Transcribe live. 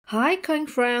Hi coloring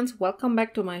friends, welcome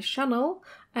back to my channel,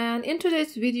 and in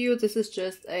today's video this is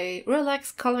just a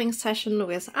relaxed coloring session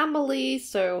with Emily.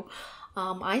 So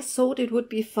I thought it would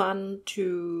be fun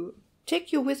to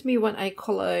take you with me when I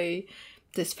color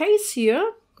this face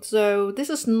here. So this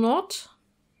is not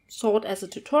thought as a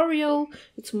tutorial,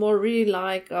 it's more really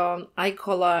like eye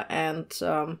color and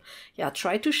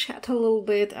try to chat a little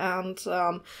bit, and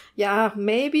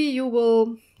maybe you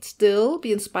will still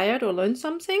be inspired or learn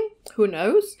something, who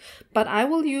knows. But I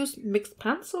will use mixed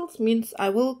pencils, means I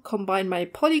will combine my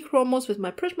polychromos with my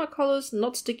Prismacolors,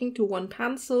 not sticking to one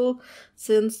pencil,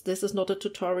 since this is not a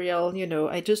tutorial, you know,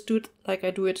 I just do it like I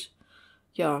do it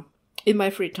in my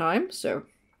free time. So,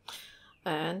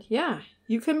 and yeah,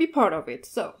 you can be part of it.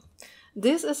 So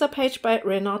this is a page by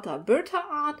Renata Berta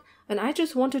Art, and I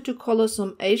just wanted to color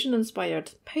some Asian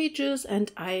inspired pages, and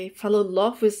I fell in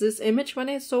love with this image when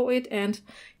I saw it, and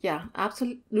yeah,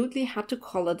 absolutely had to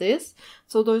color this.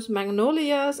 So those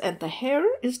magnolias and the hair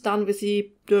is done with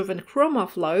the Derwent Chroma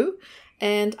Flow,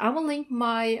 and I will link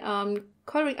my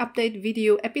coloring update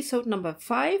video episode number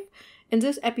 5. In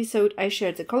this episode I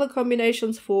shared the color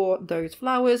combinations for those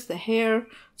flowers, the hair,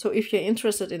 so if you're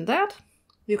interested in that,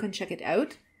 you can check it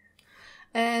out.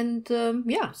 And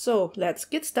so let's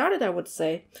get started, I would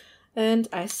say. And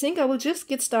I think I will just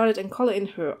get started and color in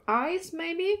her eyes,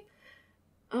 maybe.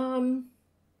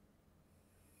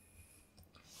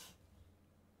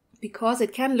 Because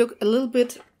it can look a little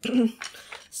bit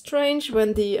strange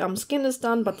when the skin is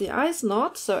done, but the eyes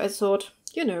not. So I thought,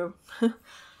 you know,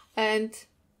 and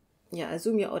yeah, I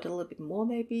zoom you out a little bit more,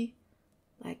 maybe,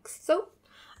 like so.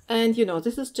 And you know,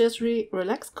 this is just really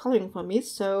relaxed coloring for me,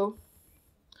 so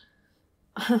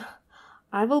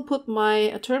I will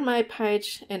turn my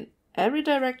page in every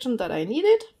direction that I need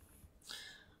it,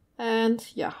 and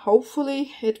yeah,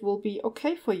 hopefully it will be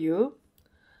okay for you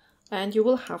and you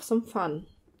will have some fun.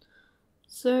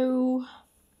 So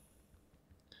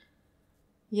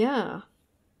yeah,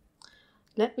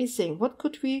 let me think, what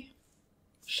could we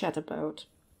chat about?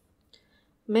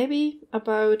 Maybe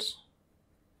about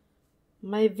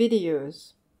my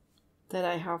videos that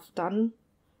I have done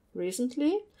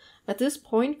recently. At this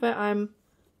point where I'm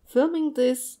filming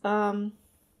this, they are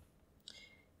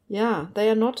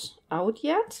not out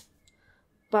yet,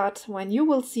 but when you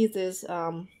will see this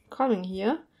coloring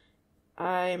here,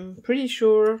 I'm pretty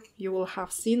sure you will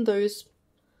have seen those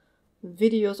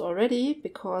videos already,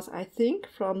 because I think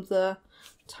from the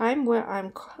time where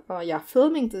I'm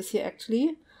filming this here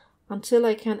actually until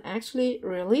I can actually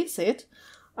release it,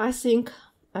 I think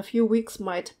a few weeks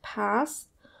might pass.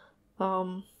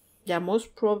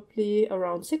 Most probably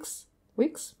around 6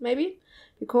 weeks, maybe,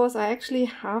 because I actually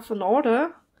have an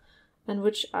order in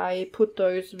which I put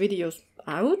those videos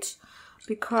out,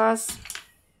 because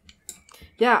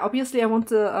obviously I want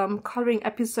the coloring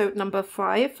episode number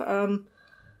 5 to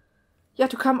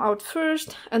come out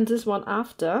first and this one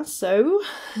after. So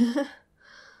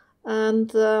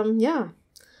and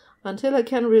until I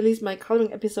can release my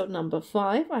coloring episode number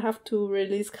 5, I have to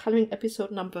release coloring episode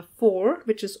number 4,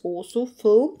 which is also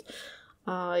filmed.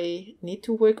 I need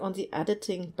to work on the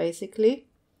editing, basically.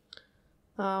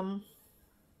 I'm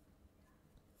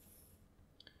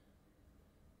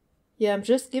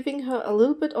just giving her a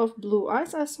little bit of blue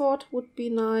eyes, I thought would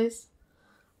be nice.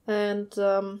 And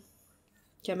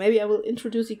maybe I will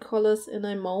introduce the colors in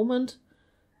a moment,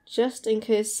 just in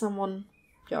case someone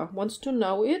wants to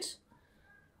know it.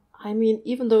 I mean,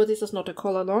 even though this is not a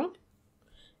color along,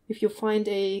 if you find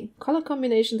a color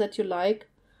combination that you like,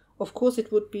 of course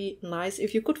it would be nice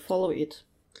if you could follow it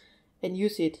and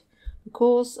use it.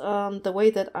 Because the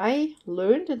way that I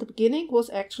learned at the beginning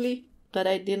was actually that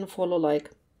I didn't follow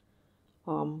like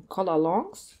color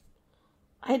alongs.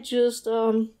 I just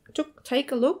took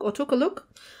a look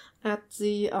at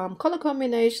the color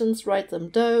combinations, write them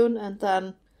down, and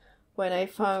then when I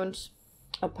found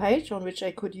a page on which I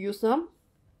could use them,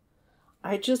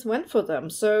 I just went for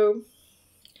them. So,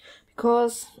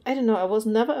 because, I don't know, I was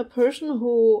never a person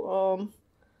who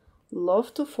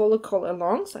loved to follow color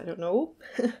alongs, I don't know.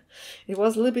 It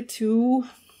was a little bit too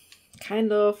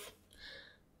kind of,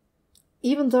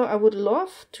 even though I would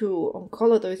love to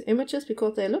color those images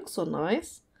because they look so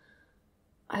nice,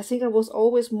 I think I was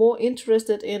always more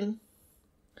interested in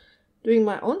doing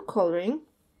my own coloring.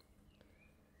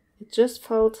 It just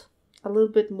felt a little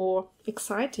bit more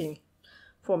exciting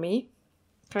for me.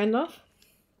 Kind of.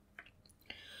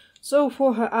 So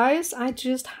for her eyes, I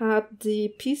just had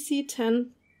the PC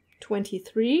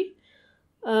 1023.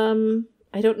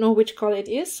 I don't know which color it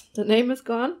is. The name is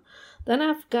gone. Then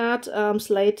I've got blue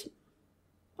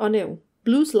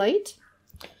slate.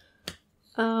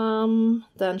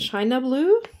 Then China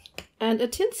blue and a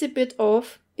teensy bit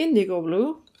of indigo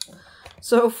blue.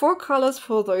 So 4 colors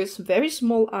for those very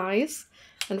small eyes.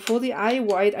 And for the eye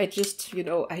white, I just,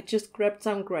 I just grabbed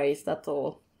some grays, that's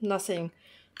all. Nothing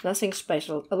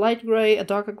special. A light gray, a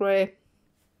darker gray,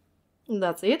 and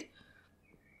that's it.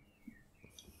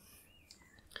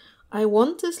 I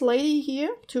want this lady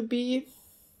here to be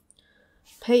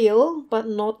pale, but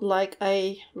not like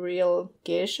a real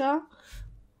geisha.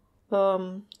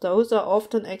 Those are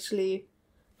often actually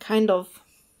kind of,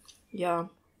 yeah,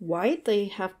 white. They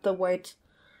have the white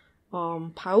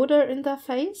powder in their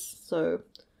face. So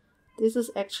this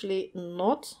is actually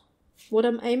not what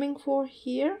I'm aiming for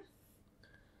here.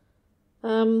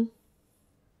 But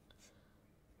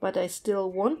I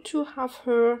still want to have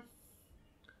her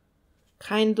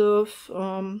kind of,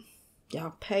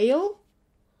 yeah, pale.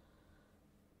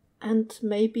 And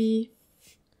maybe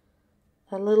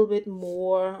a little bit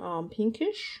more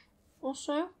pinkish or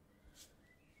so.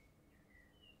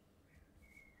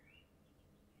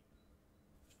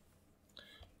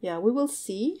 Yeah, we will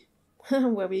see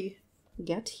where we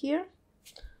get here.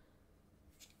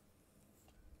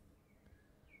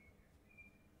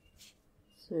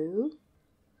 So,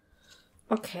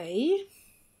 okay.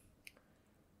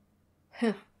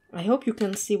 I hope you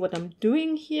can see what I'm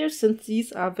doing here, since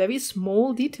these are very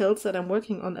small details that I'm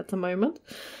working on at the moment.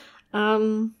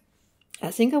 I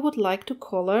think I would like to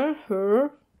color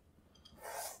her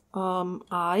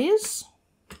eyes.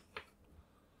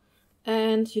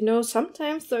 And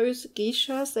sometimes those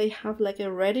geishas, they have like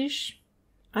a reddish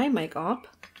eye makeup.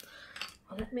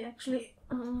 Well, let me actually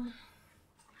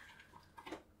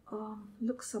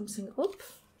look something up.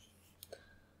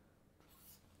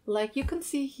 Like you can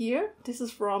see here, this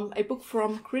is from a book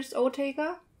from Chris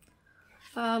Ortega.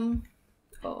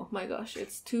 Oh my gosh,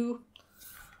 it's too...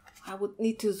 I would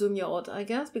need to zoom you out, I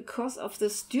guess, because of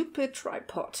this stupid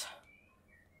tripod.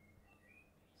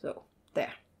 So,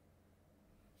 there.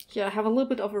 Here I have a little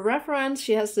bit of a reference.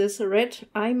 She has this red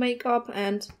eye makeup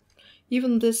and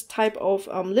even this type of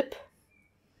lip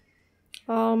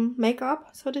makeup,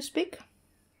 so to speak.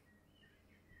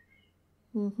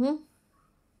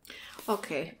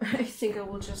 Okay, I think I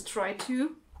will just try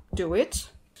to do it.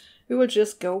 We will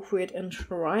just go for it and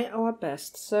try our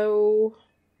best. So,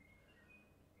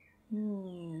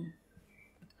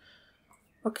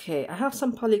 okay, I have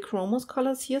some polychromos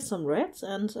colors here, some reds,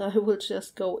 and I will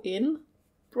just go in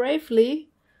bravely.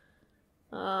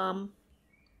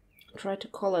 Try to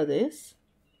color this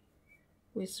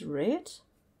with red.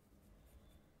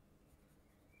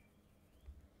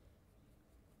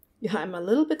 Yeah, I'm a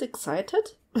little bit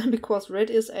excited because red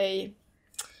is a,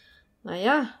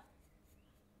 naja,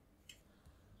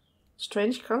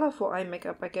 strange color for eye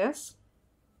makeup, I guess.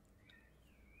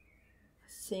 I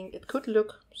think it could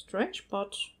look strange,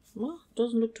 but well,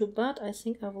 doesn't look too bad. I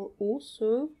think I will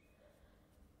also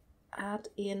add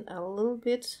in a little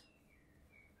bit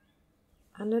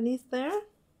underneath there.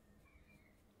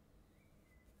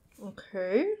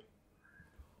 Okay.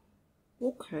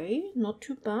 Okay, not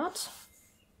too bad.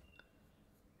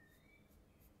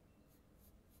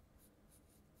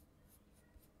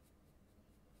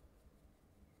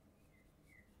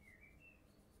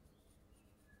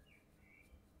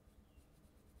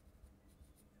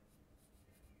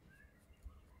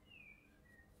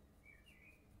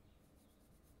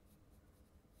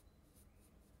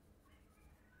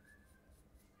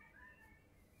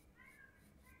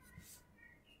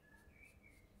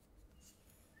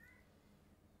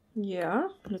 Yeah,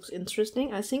 looks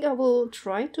interesting. I think I will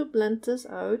try to blend this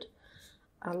out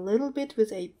a little bit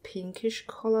with a pinkish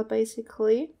color,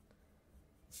 basically.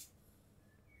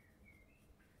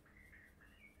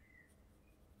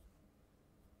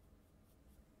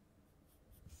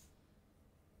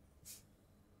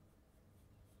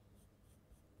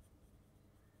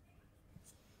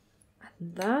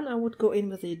 And then I would go in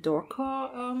with a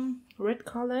darker red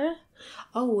color.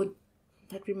 Oh,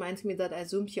 that reminds me that I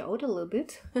zoomed you out a little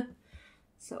bit.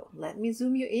 So let me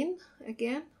zoom you in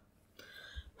again.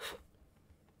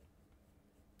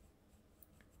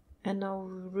 And now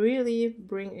really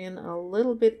bring in a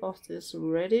little bit of this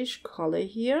reddish color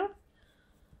here.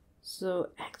 So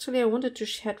actually I wanted to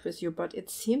share it with you, but it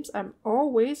seems I'm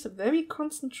always very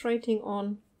concentrating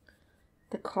on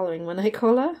the coloring when I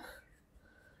color.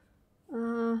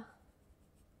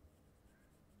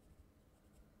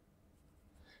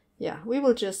 Yeah, we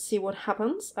will just see what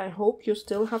happens. I hope you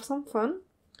still have some fun.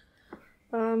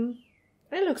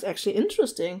 It looks actually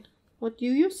interesting. What do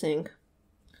you think?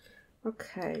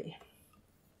 Okay.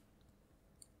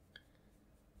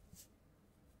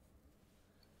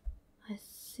 I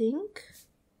think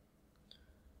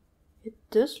it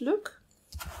does look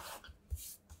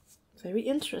very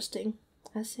interesting,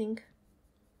 I think.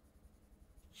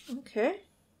 Okay.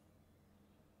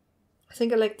 I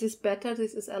think I like this better.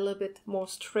 This is a little bit more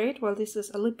straight, while this is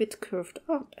a little bit curved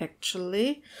up,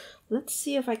 actually. Let's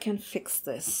see if I can fix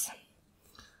this.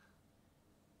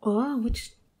 Oh,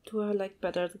 which do I like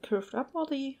better, the curved up or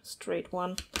the straight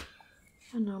one?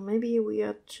 I don't know, maybe we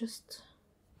are just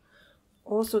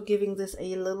also giving this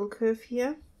a little curve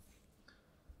here.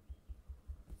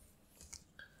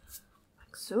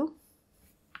 Like so.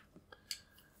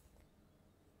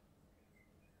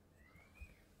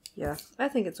 Yeah, I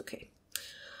think it's okay.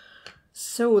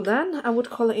 So then I would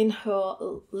color in her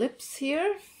lips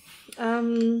here,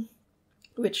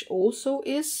 which also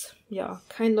is, yeah,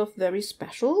 kind of very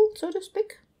special, so to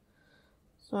speak.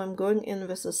 So I'm going in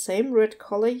with the same red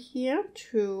color here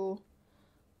to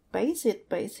base it,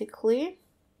 basically.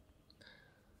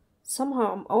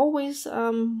 Somehow I'm always,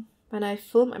 when I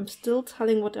film, I'm still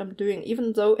telling what I'm doing,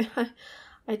 even though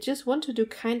I just want to do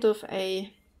kind of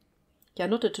a, yeah,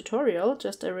 not a tutorial,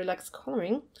 just a relaxed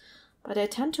coloring, but I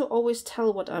tend to always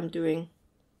tell what I'm doing.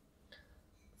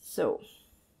 So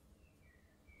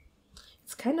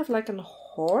it's kind of like a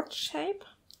heart shape.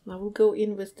 I will go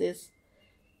in with this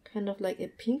kind of like a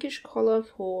pinkish color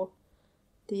for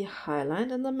the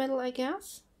highlight in the middle, I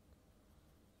guess.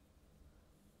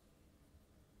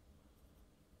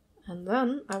 And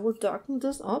then I will darken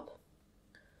this up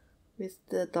with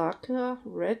the darker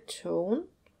red tone.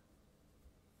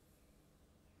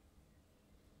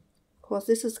 Because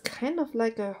this is kind of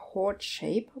like a heart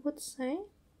shape, I would say.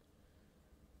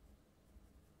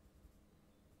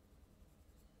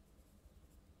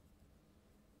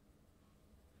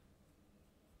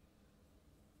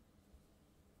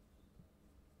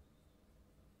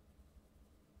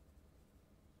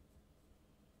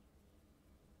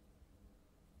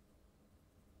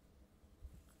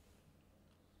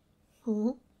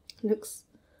 Looks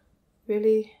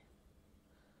really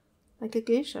like a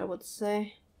geisha, I would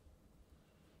say.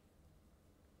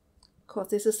 Because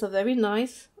this is a very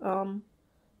nice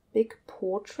big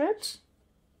portrait.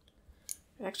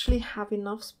 I actually have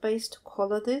enough space to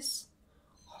color this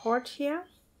heart here.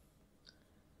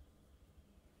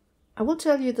 I will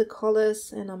tell you the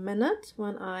colors in a minute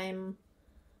when I'm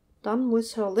done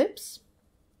with her lips,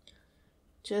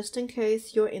 just in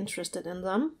case you're interested in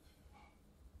them.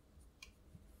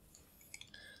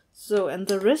 So, and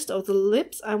the rest of the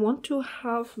lips, I want to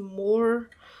have more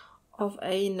of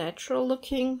a natural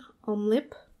looking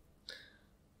lip.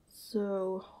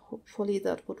 So hopefully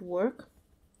that would work.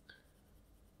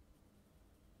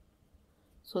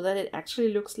 So that it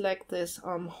actually looks like this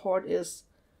heart is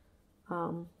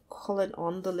colored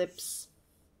on the lips.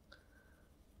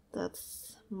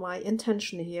 That's my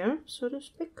intention here, so to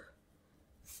speak.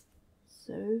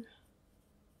 So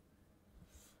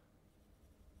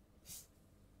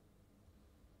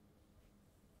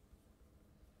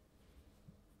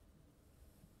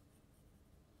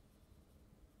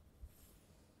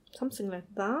something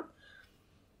like that.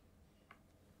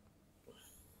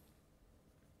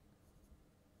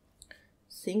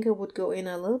 Think I would go in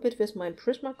a little bit with my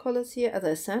Prismacolors here. As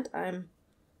I said,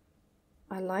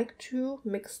 I like to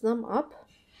mix them up.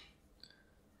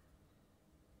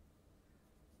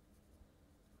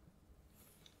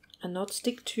 And not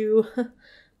stick to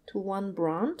to one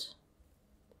brand.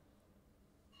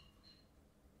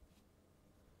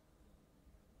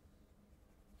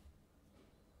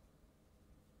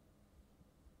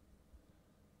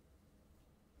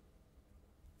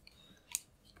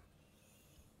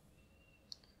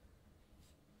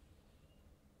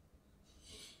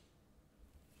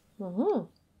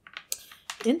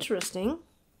 Interesting.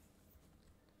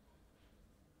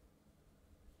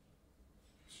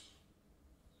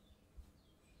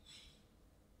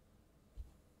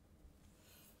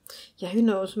 Yeah, who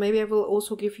knows, maybe I will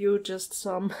also give you just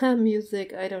some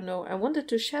music, I don't know. I wanted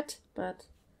to chat, but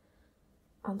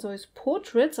on those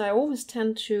portraits I always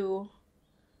tend to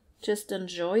just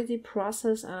enjoy the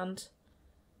process and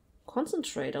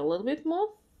concentrate a little bit more.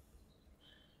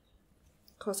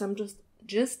 Because I'm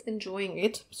just enjoying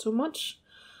it so much.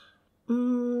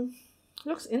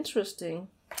 Looks interesting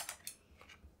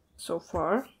so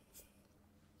far.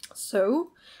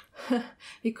 So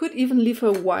we could even leave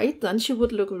her white, then she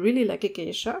would look really like a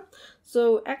geisha.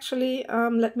 So actually,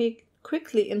 let me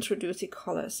quickly introduce the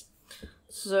colors.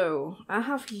 So I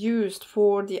have used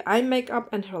for the eye makeup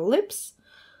and her lips,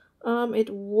 it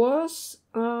was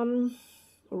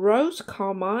rose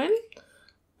carmine,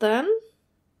 then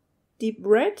deep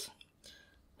red,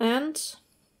 and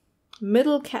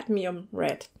middle cadmium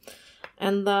red,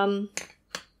 and then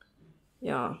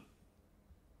yeah,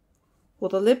 For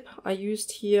the lip, I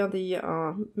used here the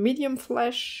medium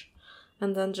flesh,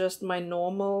 and then just my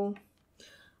normal.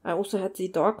 I also had the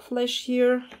dark flesh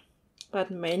here,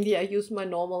 but mainly I used my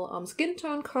normal skin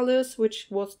tone colors, which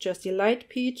was just the light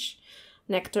peach,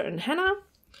 nectar, and henna,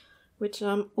 which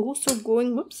I'm also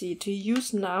going, whoopsie, to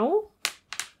use now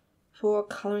for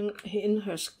coloring in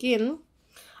her skin.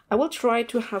 I will try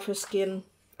to have her skin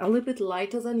a little bit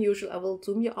lighter than usual. I will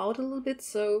zoom you out a little bit,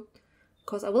 so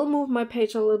because I will move my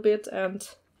page a little bit and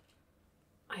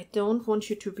I don't want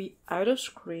you to be out of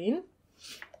screen.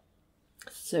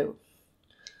 So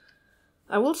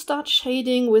I will start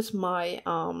shading with my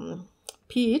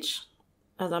peach,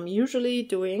 as I'm usually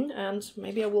doing, and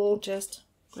maybe I will just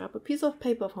grab a piece of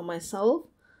paper for myself.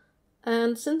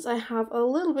 And since I have a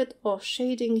little bit of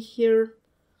shading here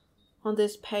on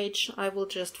this page, I will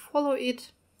just follow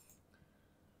it.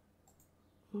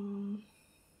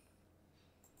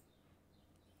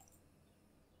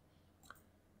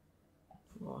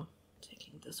 Or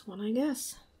taking this one, I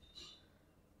guess.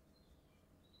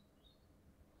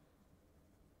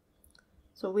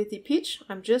 So with the peach,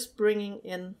 I'm just bringing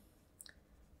in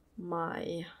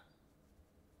my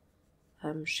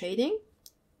shading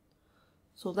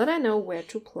so that I know where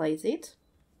to place it.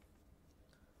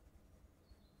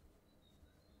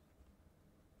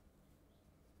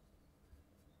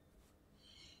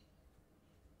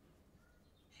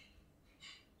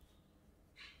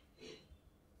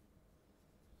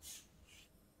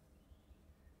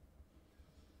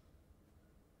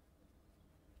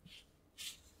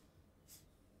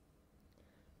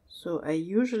 So I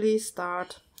usually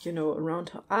start, you know, around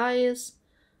her eyes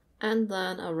and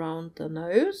then around the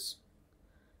nose,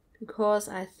 because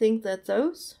I think that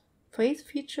those face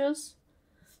features,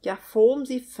 yeah, form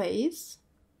the face,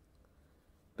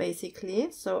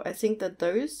 basically. So I think that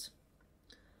those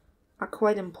are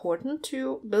quite important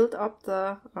to build up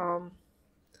the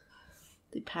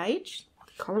page,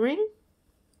 the coloring.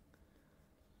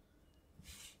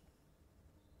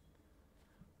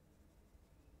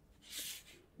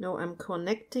 Now I'm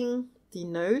connecting the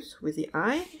nose with the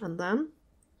eye, and then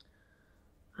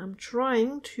I'm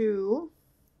trying to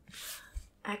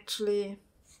actually,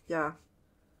 yeah,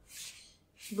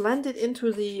 blend it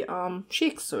into the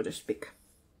cheeks, so to speak.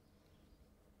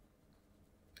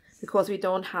 Because we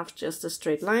don't have just a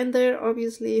straight line there,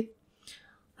 obviously.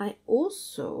 I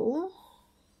also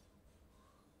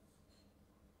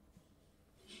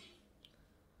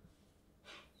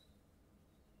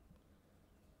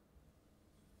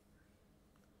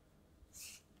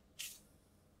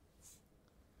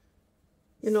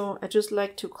I just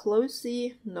like to close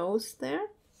the nose there.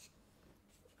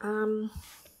 And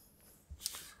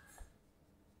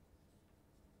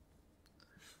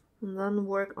then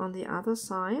work on the other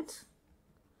side.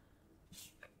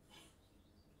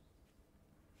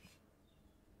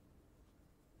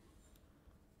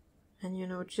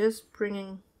 And just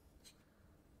bringing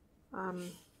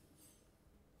the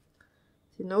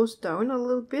nose down a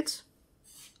little bit.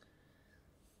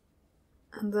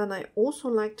 And then I also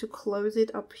like to close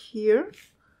it up here.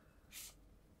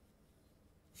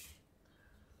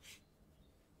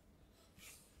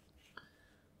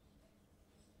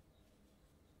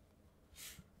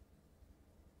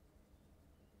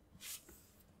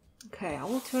 Okay, I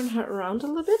will turn her around a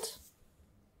little bit.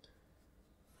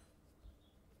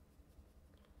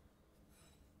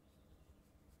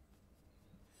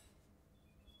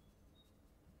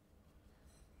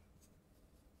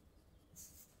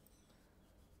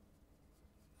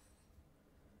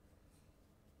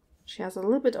 She has a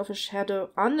little bit of a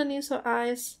shadow underneath her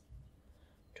eyes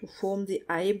to form the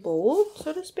eyeball,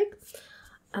 so to speak.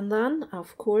 And then,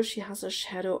 of course, she has a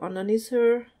shadow underneath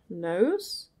her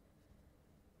nose.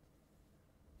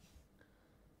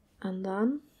 And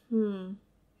then,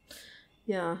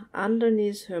 yeah,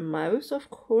 underneath her mouth, of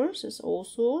course, is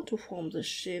also to form the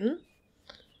chin.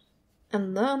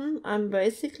 And then I'm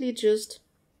basically just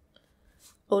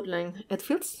outlining. It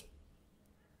feels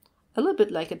a little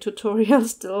bit like a tutorial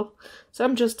still. So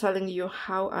I'm just telling you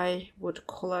how I would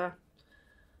color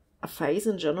a face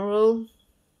in general.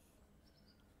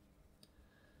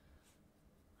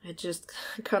 I just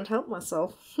can't help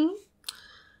myself.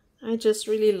 I just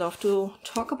really love to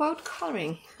talk about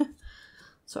coloring.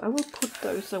 So I will put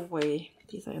those away.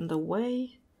 These are in the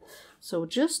way. So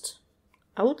just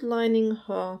outlining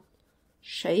her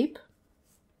shape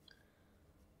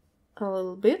a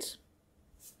little bit.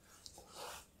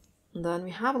 And then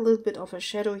we have a little bit of a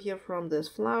shadow here from this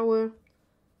flower.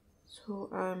 So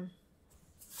I'm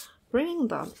bringing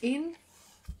that in.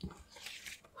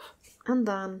 And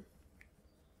then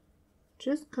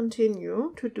just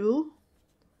continue to do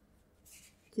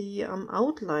the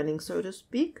outlining, so to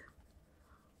speak,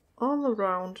 all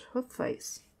around her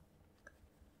face.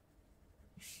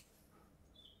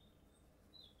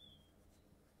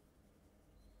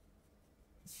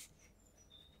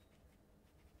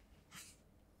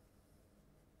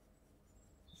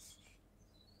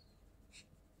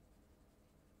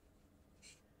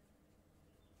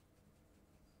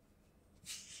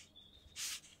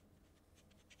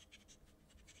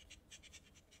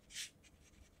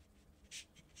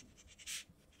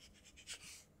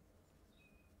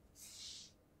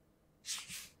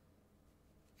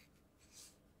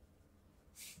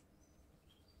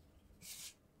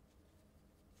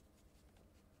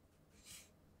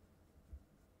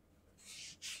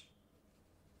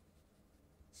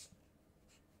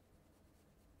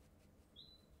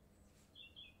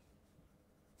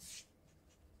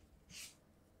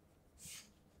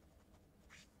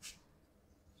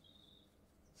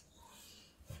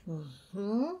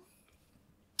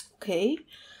 Okay,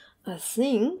 I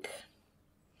think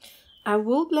I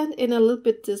will blend in a little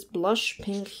bit this blush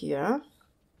pink here.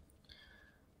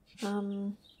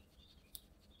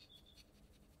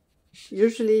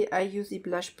 Usually I use the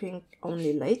blush pink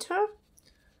only later,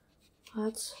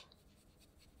 but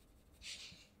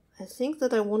I think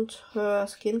that I want her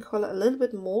skin color a little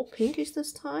bit more pinkish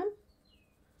this time.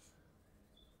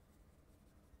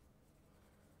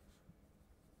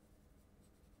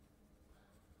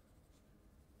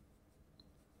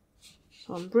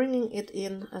 So I'm bringing it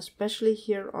in, especially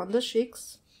here on the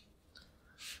cheeks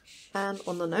and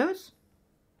on the nose.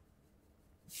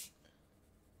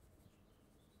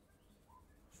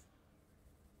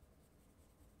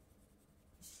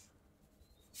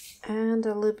 And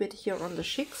a little bit here on the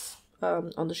cheeks,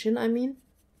 on the chin I mean.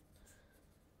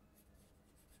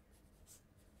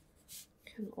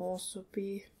 Can also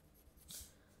be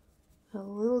a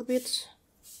little bit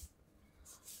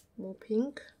more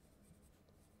pink,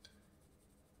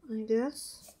 I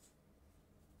guess.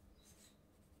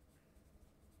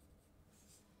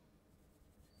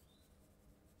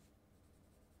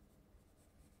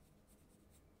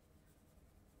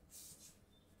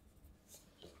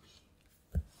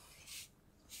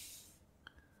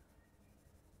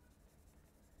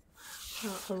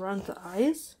 Around the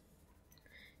eyes,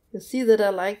 you see that I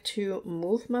like to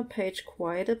move my page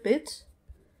quite a bit.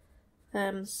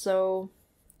 So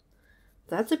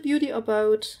that's the beauty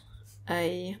about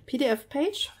a PDF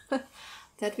page,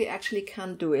 that we actually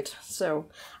can do it. So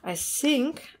I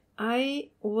think I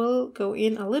will go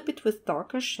in a little bit with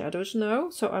darker shadows now.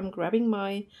 So I'm grabbing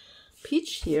my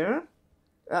peach here.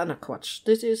 No, quatsch,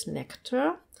 this is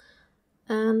Nectar.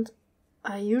 And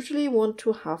I usually want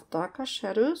to have darker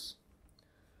shadows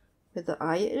where the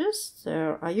eye is.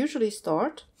 There I usually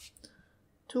start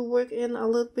to work in a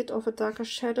little bit of a darker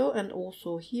shadow, and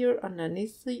also here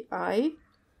underneath the eye,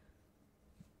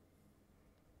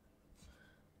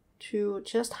 to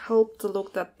just help the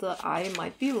look that the eye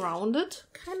might be rounded,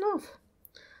 kind of.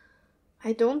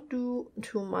 I don't do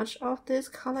too much of this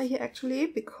color here actually,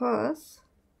 because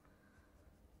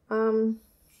I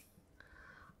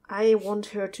want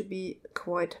her to be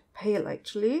quite pale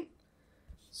actually.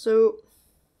 So,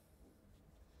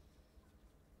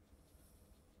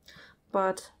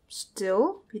 but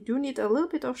still we do need a little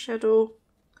bit of shadow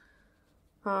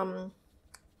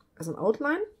as an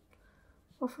outline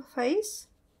of her face,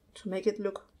 to make it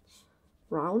look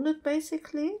rounded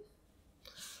basically.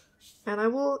 And I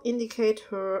will indicate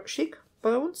her cheek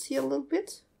bones here a little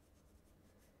bit.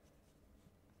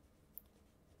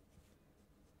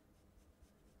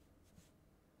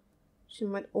 She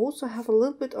might also have a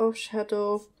little bit of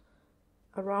shadow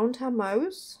around her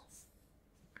mouth,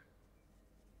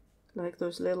 like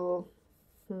those little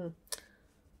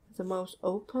the mouth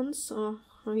opens, or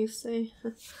how you say.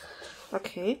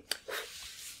 Okay.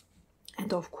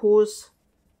 And of course,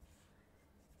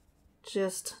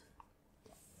 just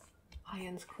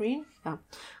iron screen.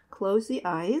 Close the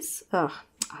eyes.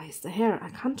 Eyes, the hair. I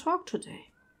can't talk today.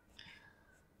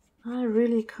 I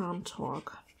really can't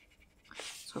talk.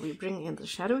 So we bring in the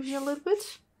shadow here a little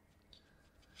bit.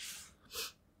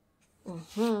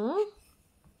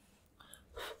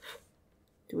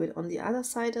 Do it on the other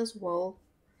side as well.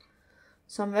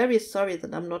 So I'm very sorry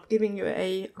that I'm not giving you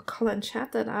a color in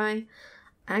chat that I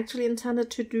actually intended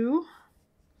to do.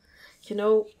 You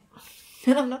know,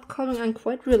 when I'm not coloring, I'm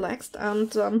quite relaxed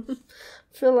and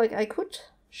feel like I could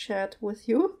share it with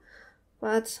you.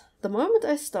 But the moment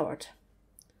I start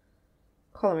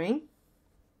coloring,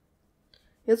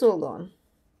 it's all gone.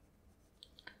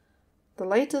 The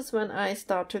latest when I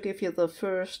start to give you the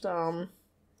first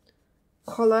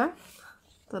color,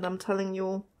 that I'm telling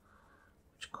you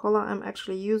which color I'm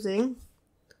actually using,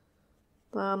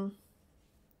 then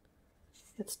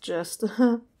it's just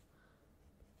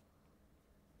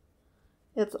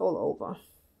it's all over.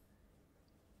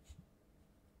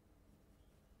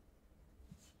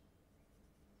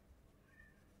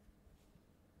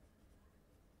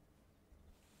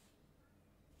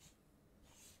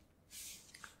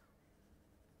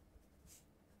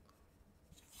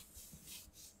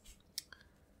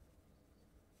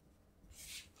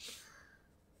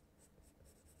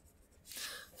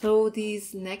 So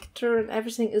this nectar and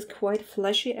everything is quite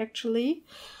fleshy actually.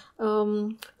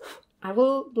 I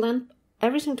will blend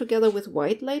everything together with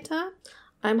white later.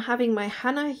 I'm having my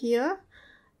henna here.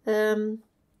 This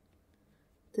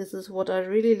is what I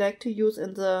really like to use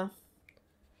in the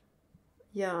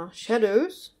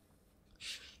shadows.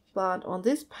 But on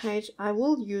this page I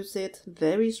will use it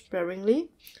very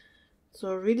sparingly.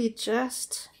 So really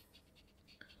just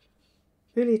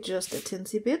a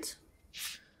teensy bit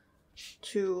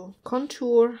to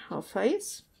contour her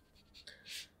face,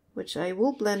 which I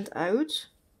will blend out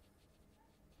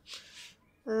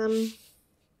in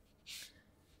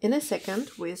a second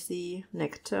with the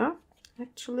nectar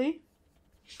actually.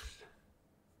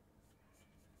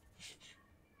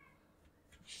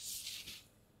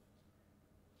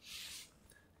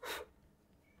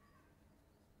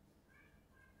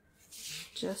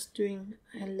 Just doing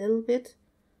a little bit.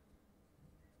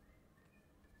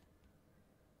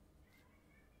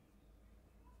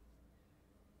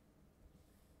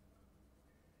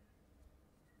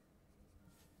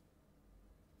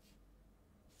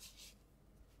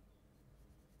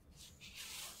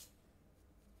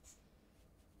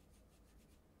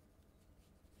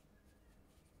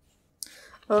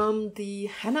 The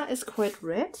henna is quite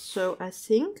red, so I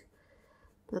think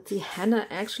that the henna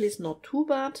actually is not too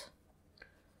bad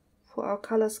for our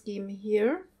color scheme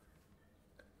here.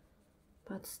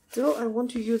 But still I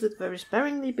want to use it very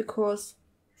sparingly because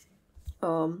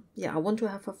I want to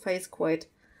have her face quite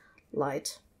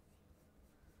light.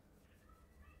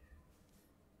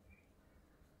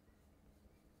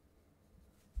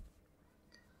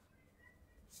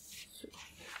 So,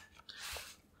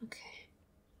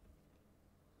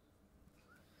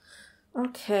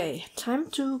 okay, time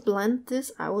to blend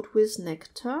this out with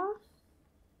nectar.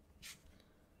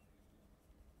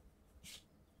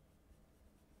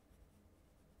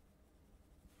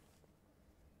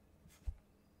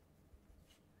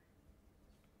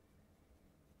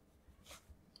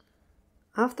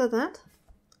 After that,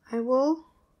 I will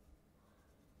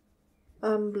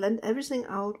blend everything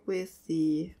out with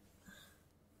the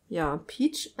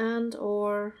peach and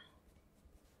or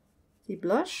the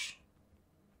blush.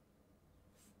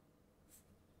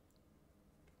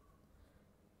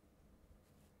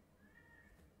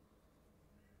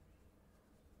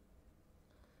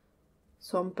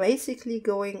 So I'm basically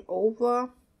going over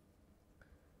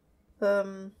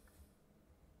the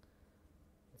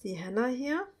henna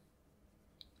here.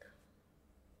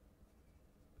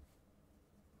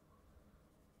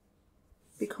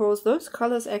 Because those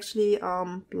colors actually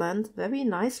blend very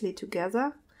nicely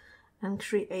together and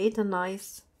create a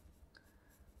nice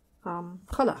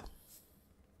color.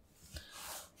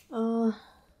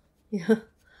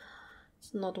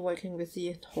 It's not working with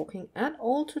the talking at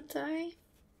all today.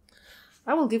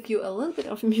 I will give you a little bit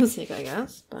of music, I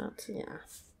guess, but yeah.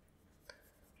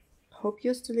 Hope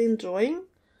you're still enjoying.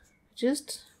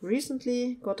 Just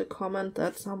recently got a comment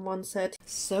that someone said,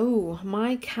 so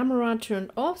my camera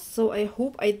turned off, so I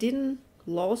hope I didn't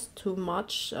lost too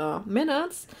much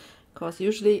minutes, because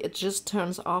usually it just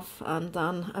turns off and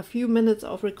then a few minutes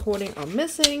of recording are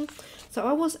missing. So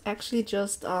I was actually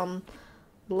just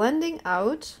blending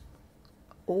out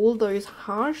all those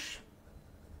harsh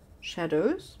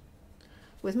shadows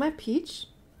with my peach,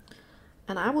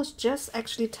 and I was just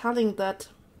actually telling that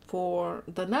for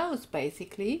the nose,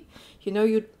 basically,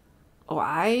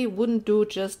 I wouldn't do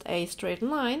just a straight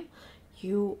line.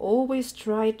 You always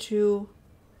try to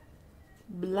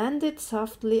blend it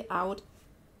softly out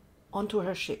onto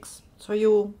her cheeks. So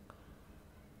you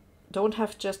don't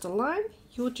have just a line,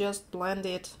 you just blend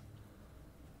it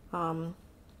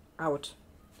out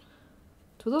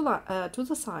to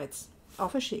the sides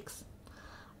of her cheeks.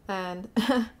 And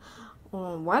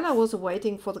while I was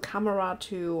waiting for the camera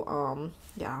to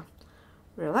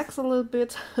relax a little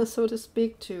bit, so to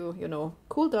speak, to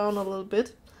cool down a little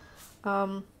bit,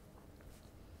 I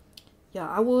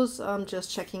was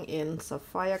just checking in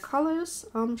Sapphire Colors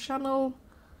channel.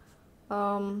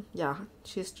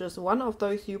 She's just one of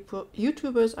those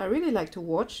YouTubers I really like to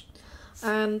watch,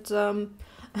 and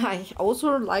I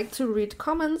also like to read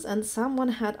comments, and someone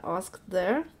had asked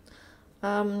there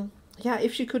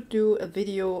if she could do a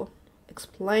video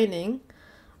explaining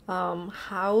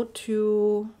how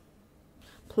to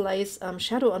place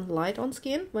shadow and light on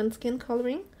skin when skin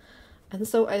coloring. And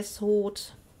so I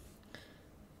thought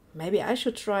maybe I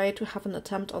should try to have an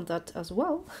attempt on that as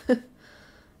well at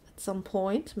some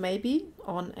point, maybe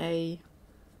on a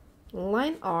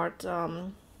line art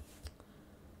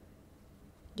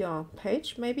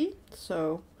page, maybe.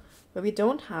 So where we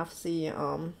don't have the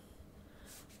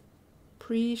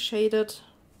pre-shaded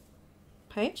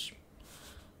page.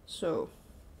 So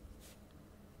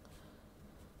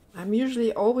I'm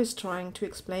usually always trying to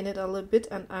explain it a little bit,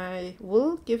 and I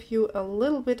will give you a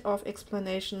little bit of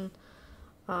explanation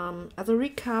as a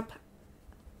recap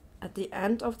at the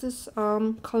end of this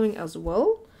coloring as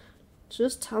well.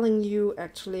 Just telling you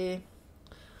actually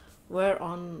where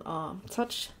on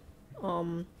such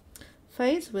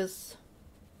phase with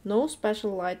no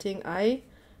special lighting I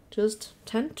just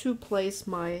tend to place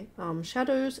my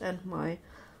shadows and my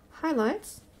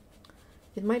highlights.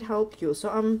 It might help you. So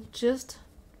I'm just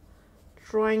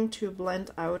trying to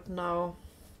blend out now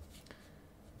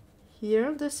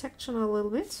here this section a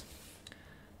little bit.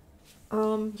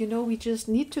 You know, we just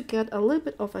need to get a little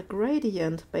bit of a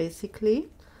gradient basically,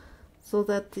 so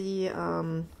that the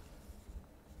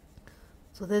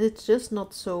so that it's just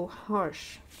not so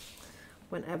harsh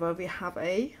whenever we have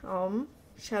a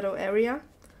shadow area.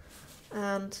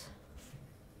 And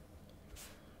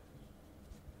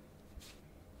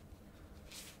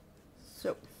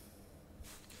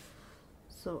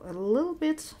so a little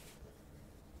bit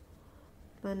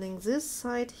blending this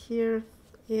side here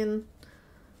in,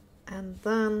 and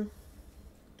then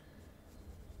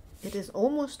it is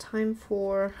almost time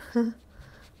for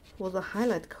for the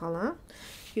highlight color.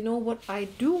 You know what I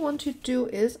do want to do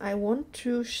is I want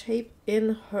to shape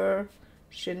in her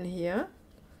chin here.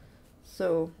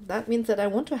 So that means that I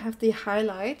want to have the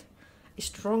highlight, a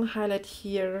strong highlight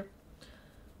here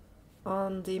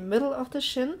on the middle of the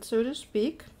chin, so to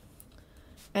speak.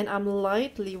 And I'm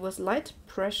lightly, with light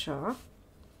pressure,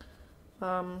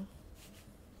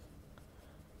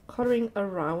 coloring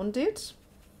around it.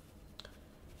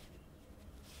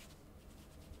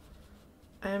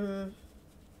 I'm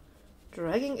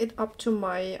dragging it up to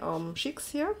my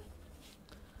cheeks here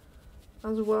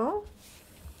as well.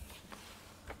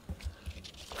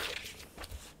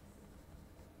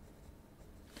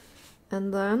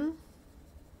 And then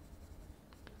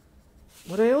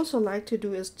what I also like to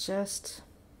do is just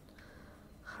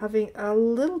having a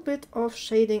little bit of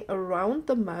shading around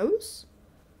the mouth,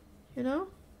 you know,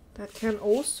 that can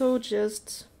also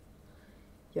just,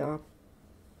 yeah,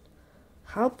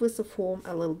 help with the form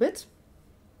a little bit.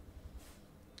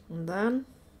 And then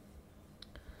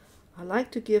I like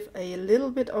to give a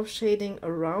little bit of shading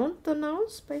around the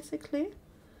nose, basically,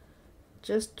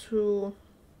 just to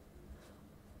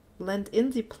blend in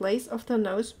the place of the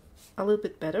nose a little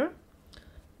bit better,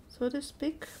 so to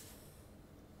speak.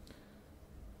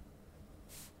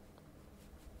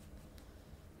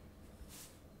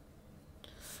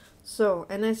 So,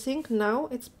 and I think now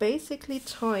it's basically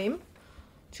time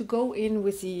to go in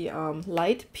with the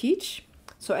light peach.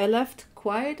 So I left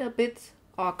quite a bit,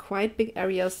 or quite big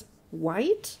areas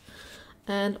white,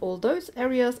 and all those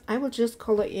areas I will just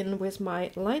color in with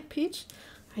my light peach.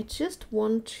 I just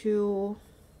want to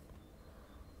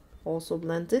also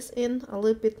blend this in a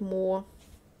little bit more.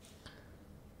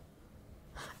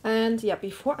 And yeah,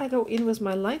 before I go in with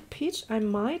my light peach, I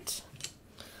might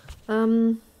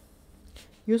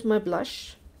use my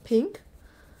blush pink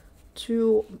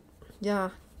to,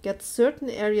 yeah, get certain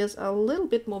areas a little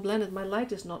bit more blended. My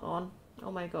light is not on.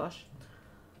 Oh my gosh.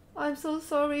 I'm so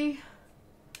sorry.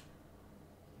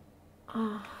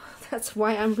 Oh, that's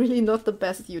why I'm really not the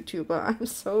best YouTuber. I'm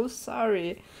so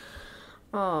sorry.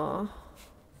 Oh,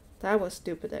 that was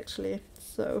stupid actually.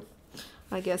 So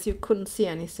I guess you couldn't see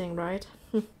anything, right?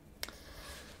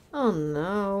 Oh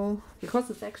no, because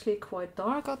it's actually quite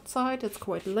dark outside. It's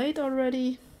quite late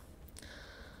already.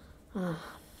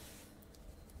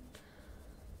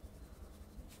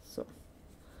 So,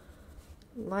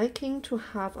 liking to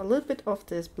have a little bit of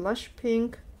this blush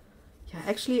pink, yeah,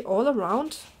 actually all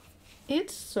around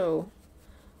it. So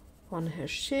on her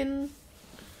chin,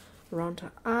 around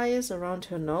her eyes, around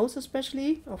her nose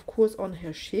especially, of course on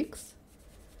her cheeks.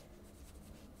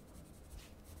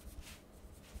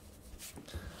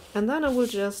 And then I will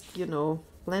just, you know,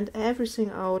 blend everything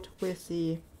out with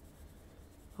the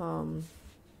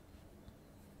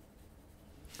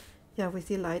with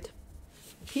the light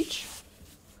peach.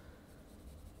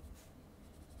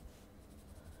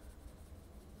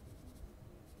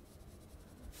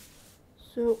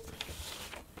 So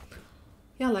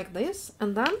yeah, like this.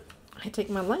 And then I take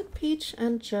my light peach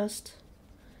and just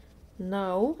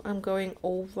now I'm going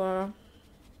over,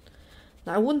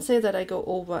 now I wouldn't say that I go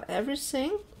over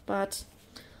everything, but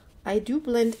I do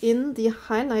blend in the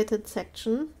highlighted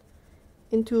section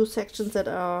into sections that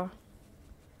are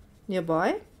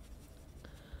nearby.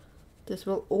 This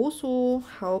will also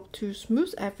help to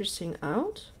smooth everything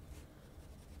out,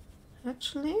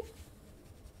 actually.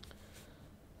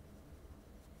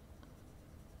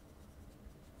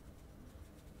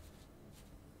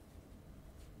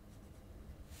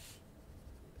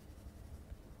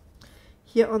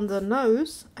 Here on the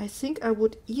nose, I think I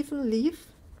would even leave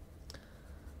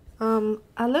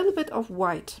a little bit of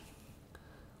white.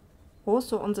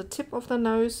 Also on the tip of the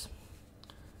nose,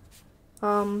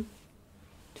 to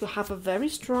have a very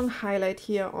strong highlight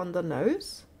here on the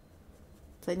nose.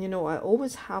 Then, you know, I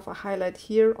always have a highlight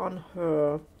here on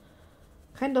her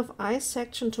kind of eye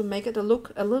section to make it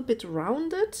look a little bit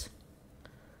rounded.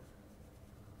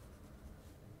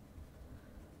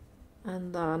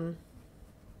 And then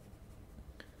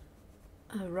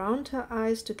around her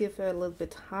eyes to give her a little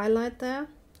bit highlight there.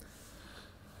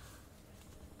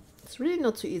 It's really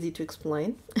not so easy to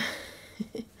explain.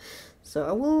 So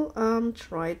I will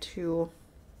try to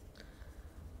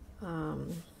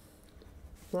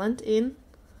blend in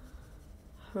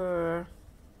her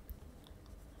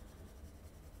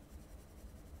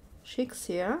cheeks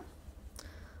here.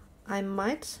 I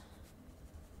might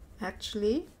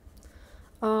actually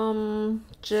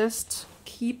just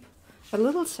keep a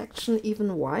little section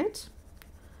even white,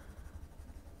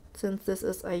 since this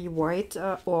is a white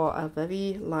or a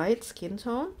very light skin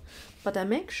tone, but I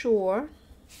make sure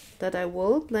that I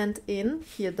will blend in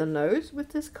here the nose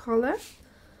with this color.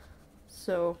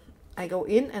 So I go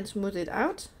in and smooth it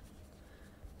out,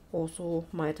 also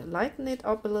might lighten it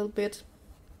up a little bit.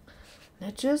 And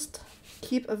I just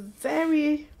keep a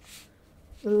very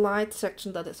light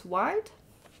section that is white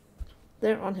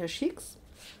there on her cheeks.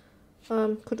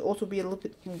 Could also be a little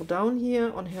bit more down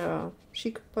here on her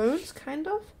cheekbones, kind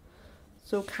of.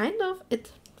 So kind of,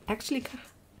 it actually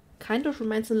kind of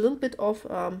reminds a little bit of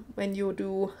when you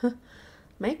do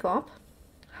makeup,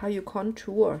 how you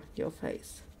contour your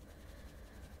face.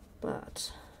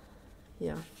 But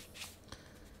yeah,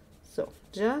 so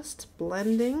just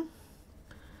blending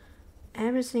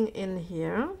everything in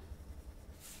here.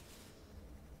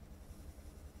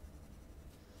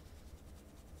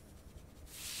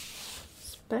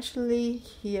 Especially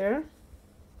here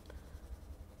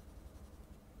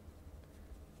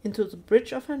into the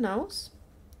bridge of her nose,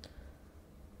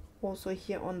 also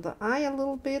here on the eye a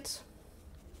little bit.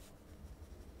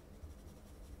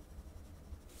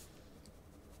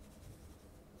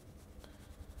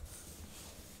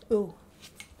 Oh,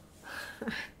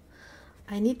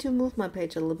 I need to move my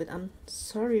page a little bit. I'm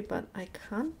sorry, but I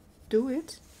can't do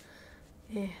it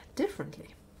differently.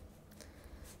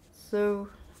 So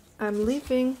I'm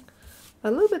leaving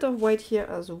a little bit of white here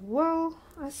as well,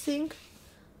 I think,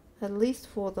 at least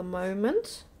for the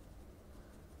moment.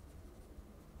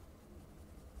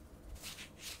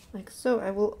 Like so.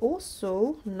 I will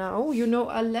also now, you know,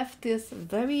 I left this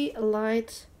very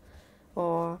light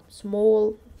or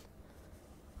small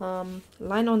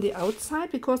line on the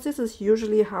outside, because this is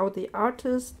usually how the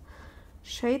artists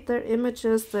shade their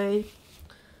images. They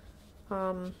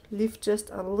leave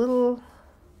just a little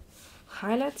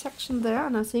highlight section there,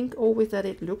 and I think always that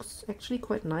it looks actually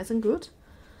quite nice and good.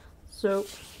 So,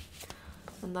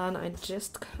 and then I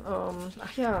just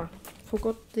yeah,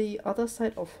 forgot the other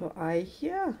side of her eye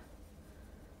here,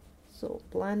 so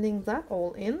blending that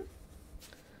all in,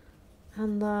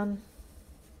 and then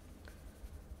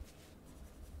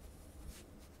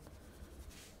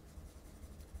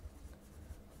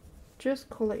just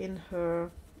color in her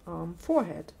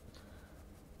forehead.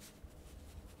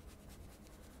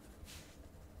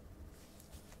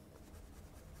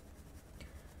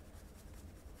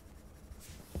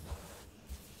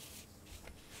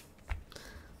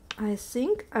 I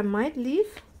think I might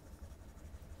leave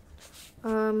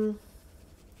a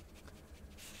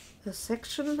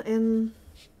section in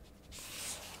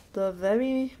the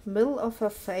very middle of her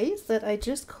face that I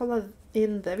just color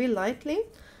in very lightly,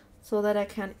 so that I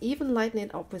can even lighten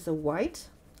it up with the white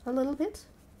a little bit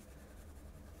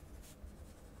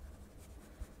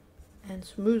and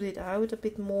smooth it out a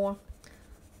bit more.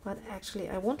 But actually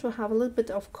I want to have a little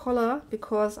bit of color,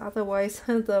 because otherwise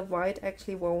the white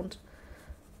actually won't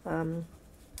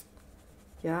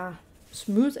yeah,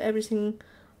 smooth everything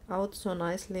out so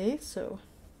nicely. So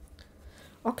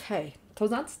okay, so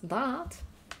that's that.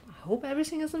 I hope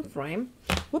everything is in frame.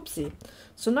 Whoopsie.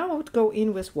 So now I would go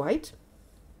in with white.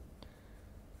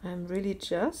 I'm really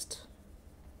just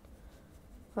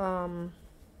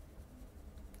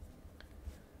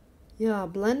yeah,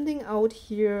 blending out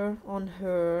here on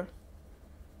her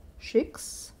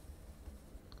cheeks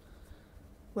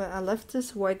where I left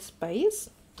this white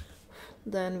space.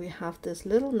 Then we have this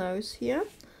little nose here,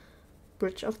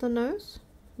 bridge of the nose,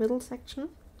 middle section,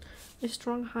 a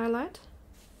strong highlight.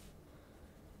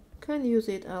 Can use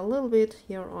it a little bit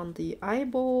here on the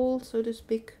eyeball, so to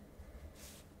speak,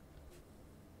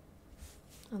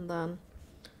 and then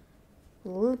a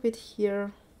little bit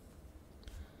here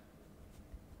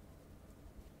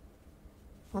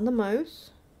on the mouth,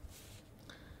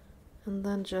 and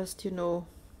then just, you know,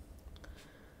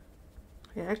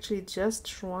 I'm actually just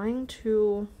trying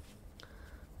to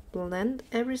blend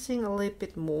everything a little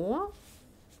bit more.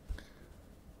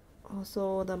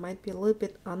 Also, there might be a little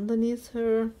bit underneath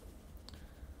her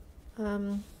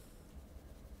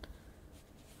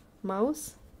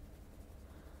mouth.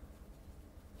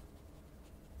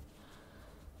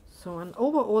 So, and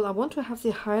overall I want to have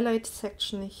the highlight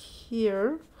section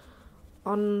here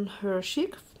on her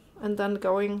cheek, and then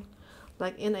going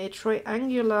like in a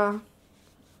triangular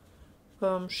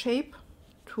shape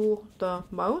to the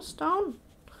mouth down.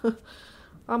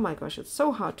 Oh my gosh, it's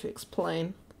so hard to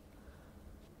explain.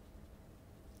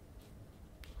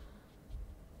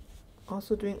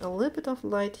 Also doing a little bit of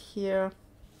light here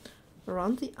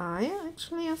around the eye,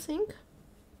 actually, I think.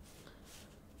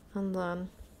 And then,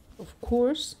 of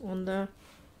course, on the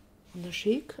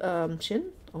cheek,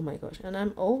 chin. Oh my gosh, and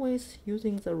I'm always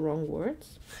using the wrong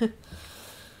words.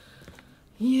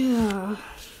 Yeah.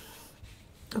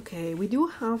 Okay, we do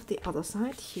have the other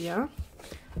side here.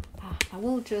 I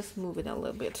will just move it a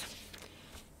little bit.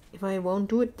 If I won't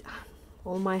do it,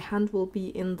 all my hand will be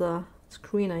in the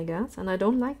screen, I guess, and I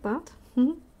don't like that.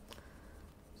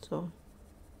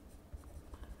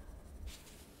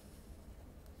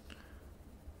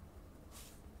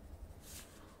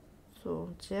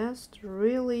 So just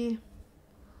really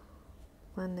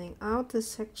blending out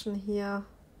this section here, a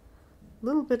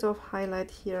little bit of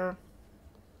highlight here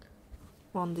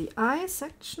on the eye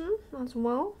section as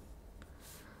well,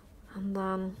 and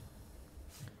then,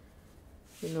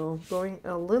 you know, going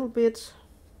a little bit,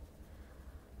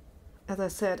 as I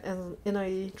said, in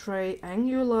a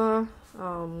triangular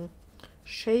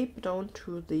shape down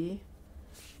to the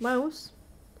mouth,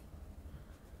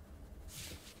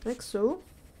 like so.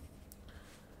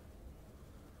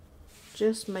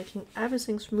 Just making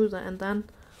everything smoother, and then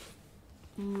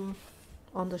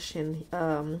on the chin,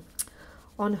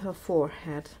 on her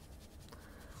forehead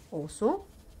also.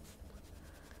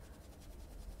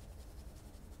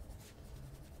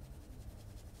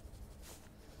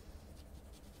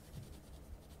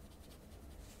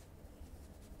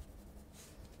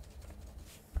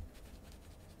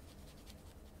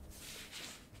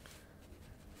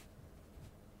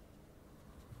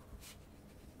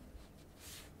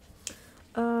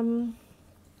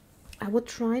 I would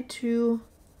try to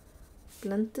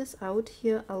blend this out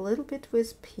here a little bit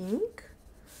with pink,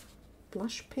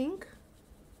 blush pink.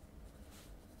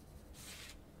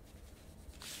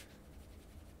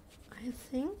 I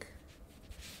think,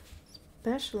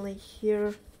 especially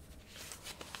here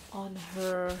on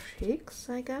her cheeks,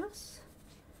 I guess.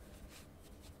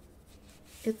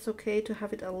 It's okay to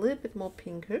have it a little bit more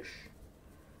pinkish.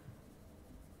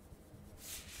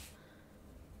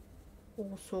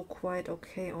 Also quite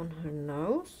okay on her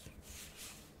nose.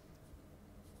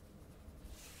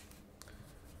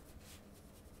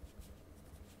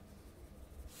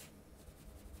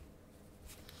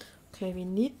 Okay, we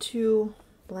need to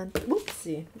blend,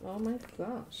 whoopsie, oh my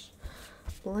gosh.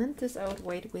 Blend this out,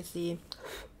 wait, with the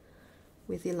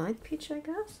light peach, I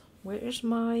guess. Where is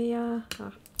my,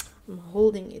 I'm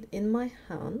holding it in my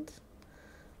hand,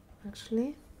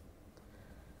 actually.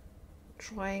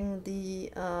 Trying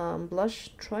the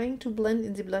trying to blend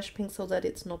in the blush pink so that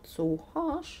it's not so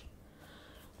harsh.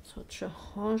 Such a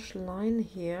harsh line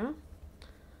here,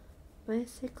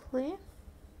 basically.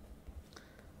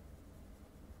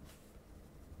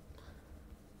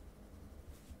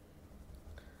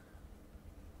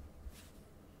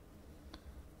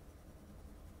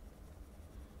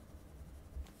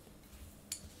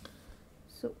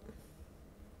 So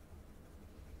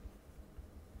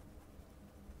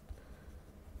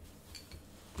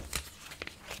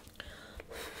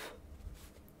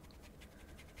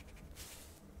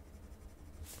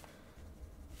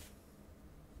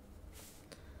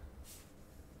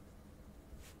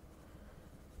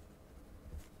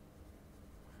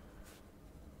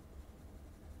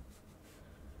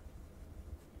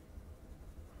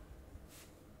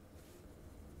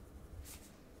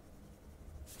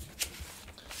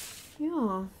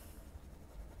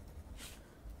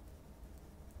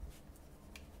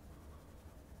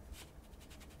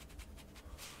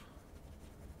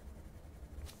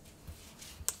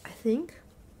think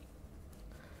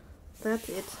that's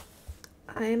it.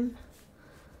 I'm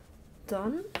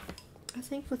done, I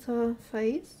think, with her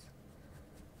face.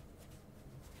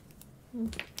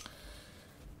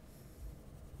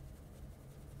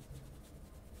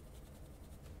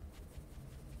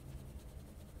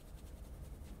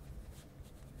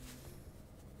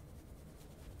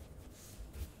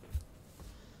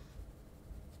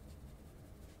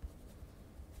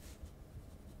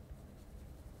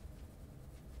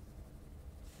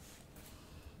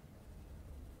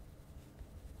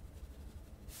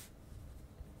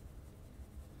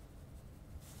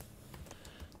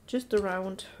 Just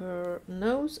around her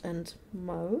nose and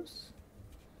mouth.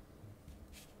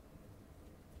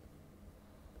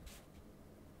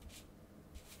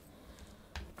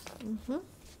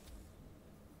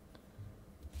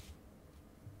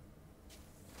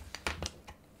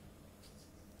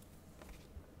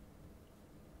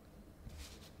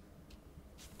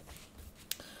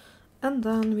 And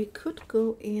then we could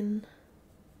go in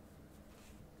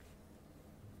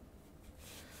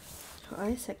her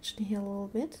eye section here a little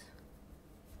bit,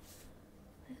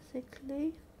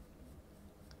 basically.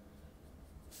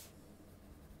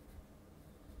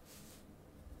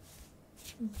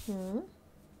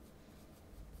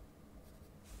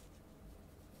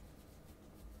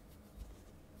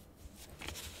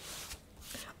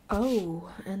 Oh,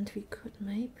 and we could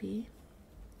maybe,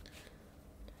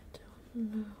 I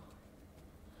don't know,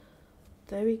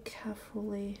 very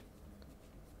carefully.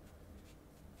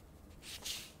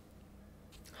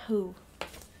 Oh,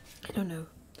 I don't know.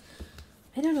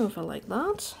 I don't know if I like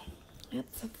that.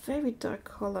 It's a very dark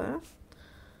color,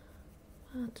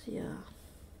 but yeah.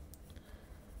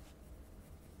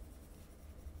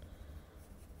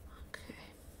 Okay.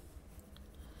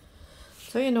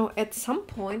 So, you know, at some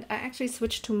point I actually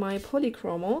switched to my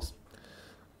polychromos.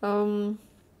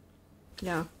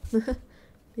 Yeah,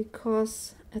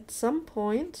 because at some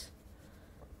point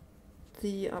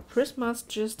the Prismas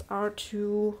just are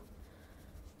too,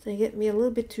 they get me a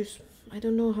little bit too, I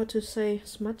don't know how to say,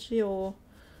 smudgy, or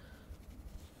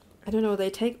I don't know, they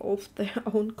take off their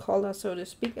own color, so to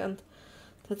speak, and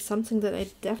that's something that I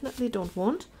definitely don't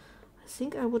want. I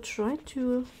think I would try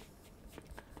to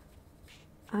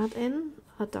add in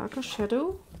a darker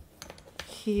shadow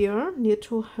here near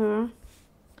to her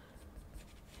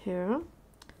hair,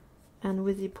 and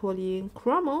with the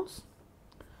polychromos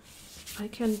I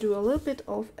can do a little bit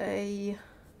of a,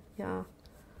 yeah,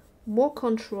 more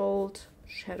controlled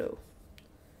shadow,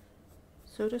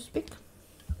 so to speak.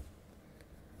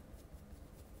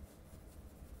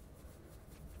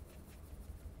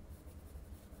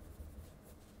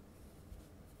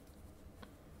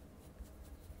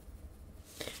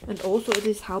 And also it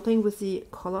is helping with the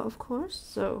color, of course,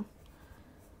 so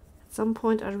at some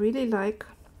point I really like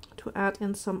to add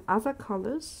in some other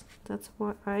colors. That's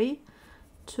why I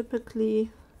typically,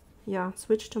 yeah,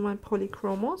 switch to my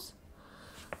polychromos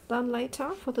then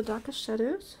later for the darker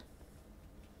shadows.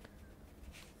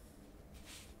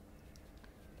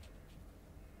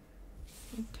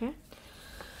 Okay.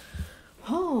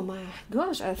 Oh my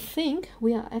gosh, I think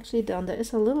we are actually done. There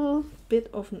is a little bit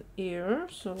of an ear,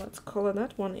 so let's color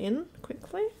that one in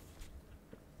quickly.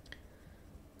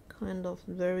 Kind of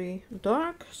very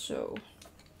dark, so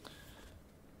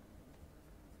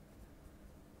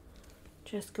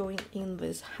just going in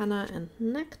with henna and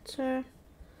nectar,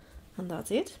 and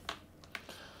that's it.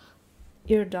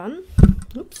 Ear done.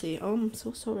 Oopsie, oh, I'm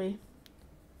so sorry.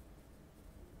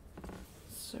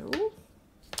 So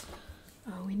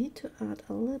we need to add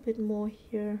a little bit more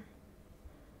here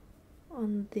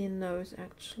on the nose,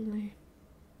 actually.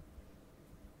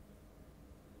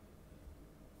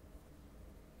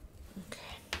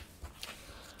 Okay.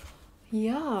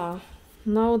 Yeah,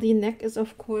 now the neck is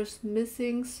of course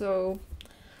missing, so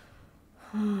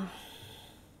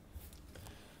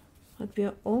but we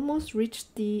are almost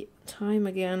reached the time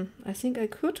again. I think I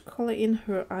could color in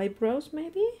her eyebrows,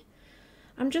 maybe.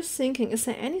 I'm just thinking, is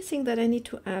there anything that I need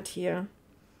to add here?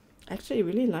 I actually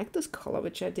really like this color,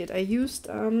 which I did. I used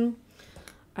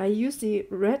the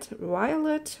red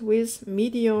violet with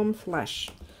medium flash.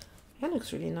 That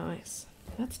looks really nice.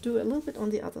 Let's do a little bit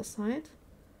on the other side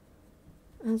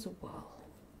as well.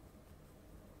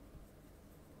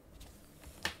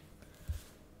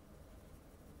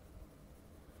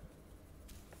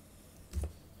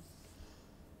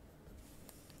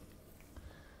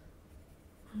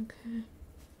 Okay.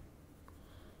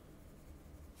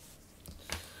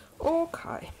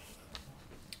 Okay.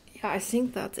 Yeah, I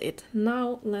think that's it.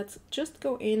 Now let's just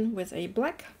go in with a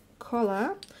black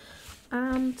color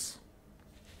and,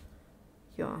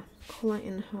 yeah, color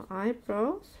in her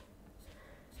eyebrows.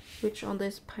 which on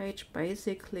this page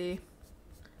basically,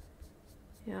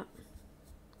 yeah,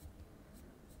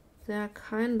 they're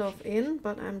kind of in,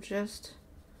 but I'm just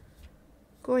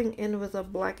going in with a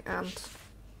black and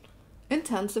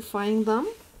intensifying them.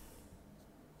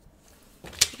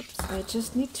 Oops, I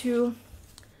just need to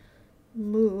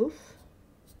move,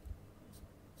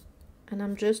 and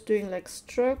I'm just doing like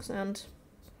strokes and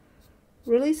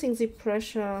releasing the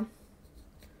pressure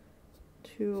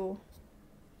to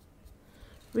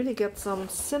really get some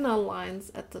thinner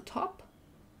lines at the top.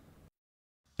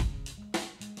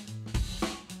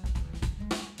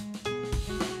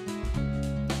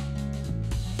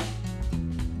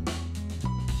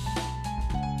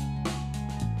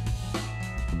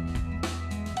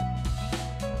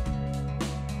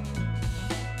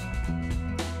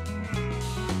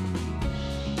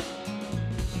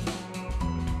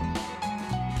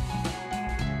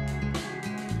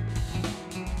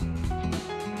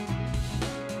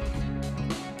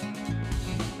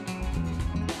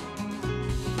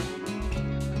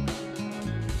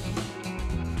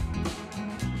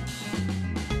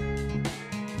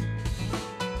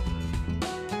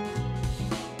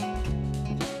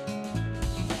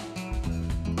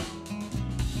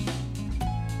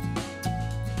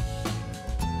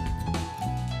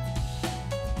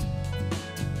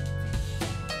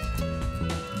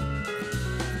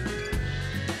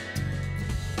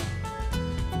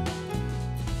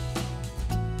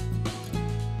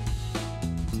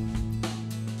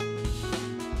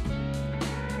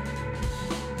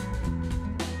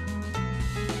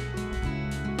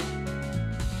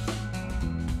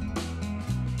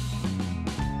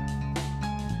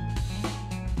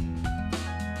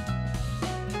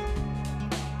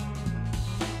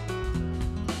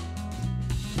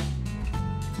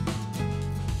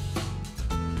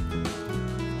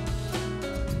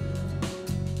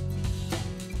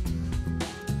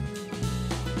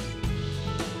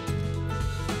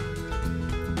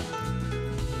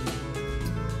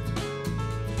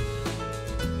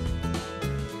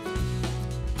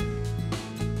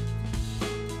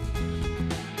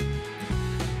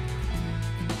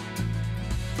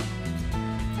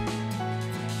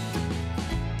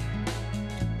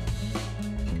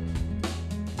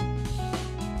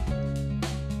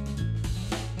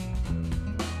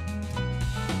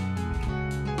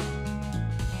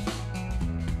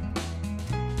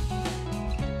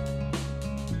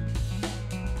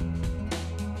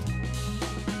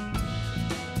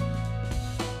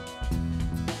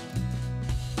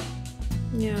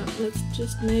 Yeah, let's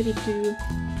just maybe do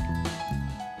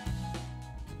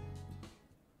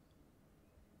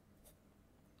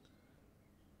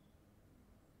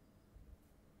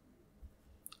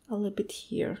a little bit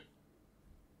here.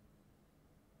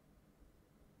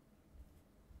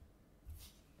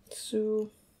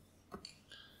 So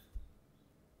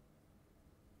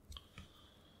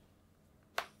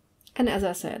and as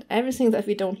I said, everything that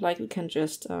we don't like, we can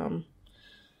just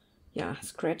yeah,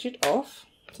 scratch it off.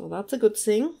 So that's a good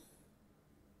thing.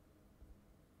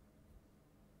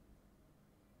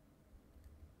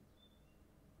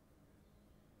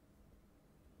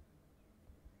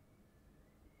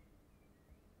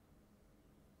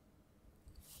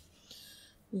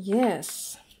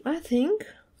 Yes, I think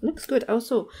looks good.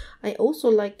 Also, I also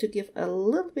like to give a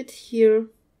little bit here,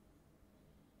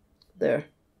 there,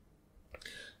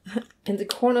 in the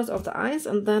corners of the eyes,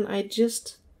 and then I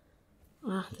just,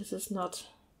 this is not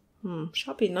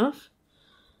sharp enough.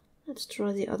 Let's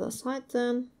try the other side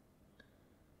then.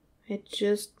 I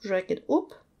just drag it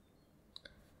up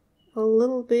a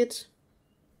little bit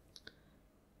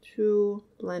to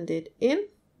blend it in,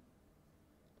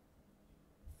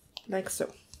 like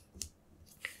so.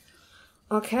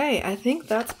 Okay, I think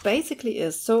that's basically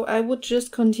it. So I would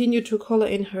just continue to color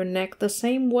in her neck the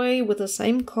same way with the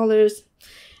same colors.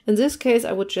 In this case,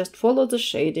 I would just follow the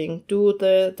shading, do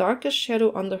the darkest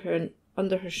shadow under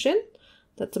her shin.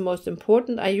 That's the most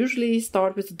important. I usually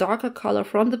start with darker color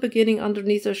from the beginning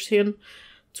underneath her shin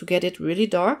to get it really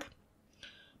dark.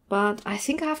 But I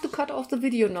think I have to cut off the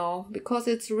video now because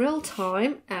it's real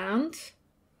time and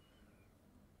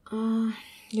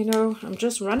you know, I'm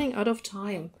just running out of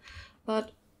time.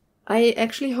 But I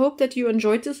actually hope that you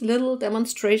enjoyed this little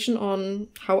demonstration on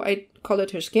how I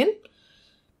colored her skin.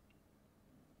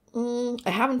 I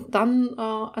haven't done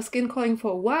a skin coloring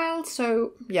for a while,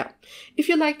 so yeah. If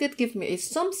you liked it, give me a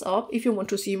thumbs up. If you want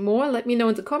to see more, let me know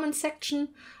in the comment section.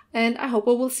 And I hope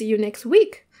I will see you next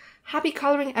week. Happy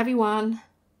coloring, everyone.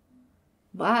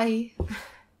 Bye.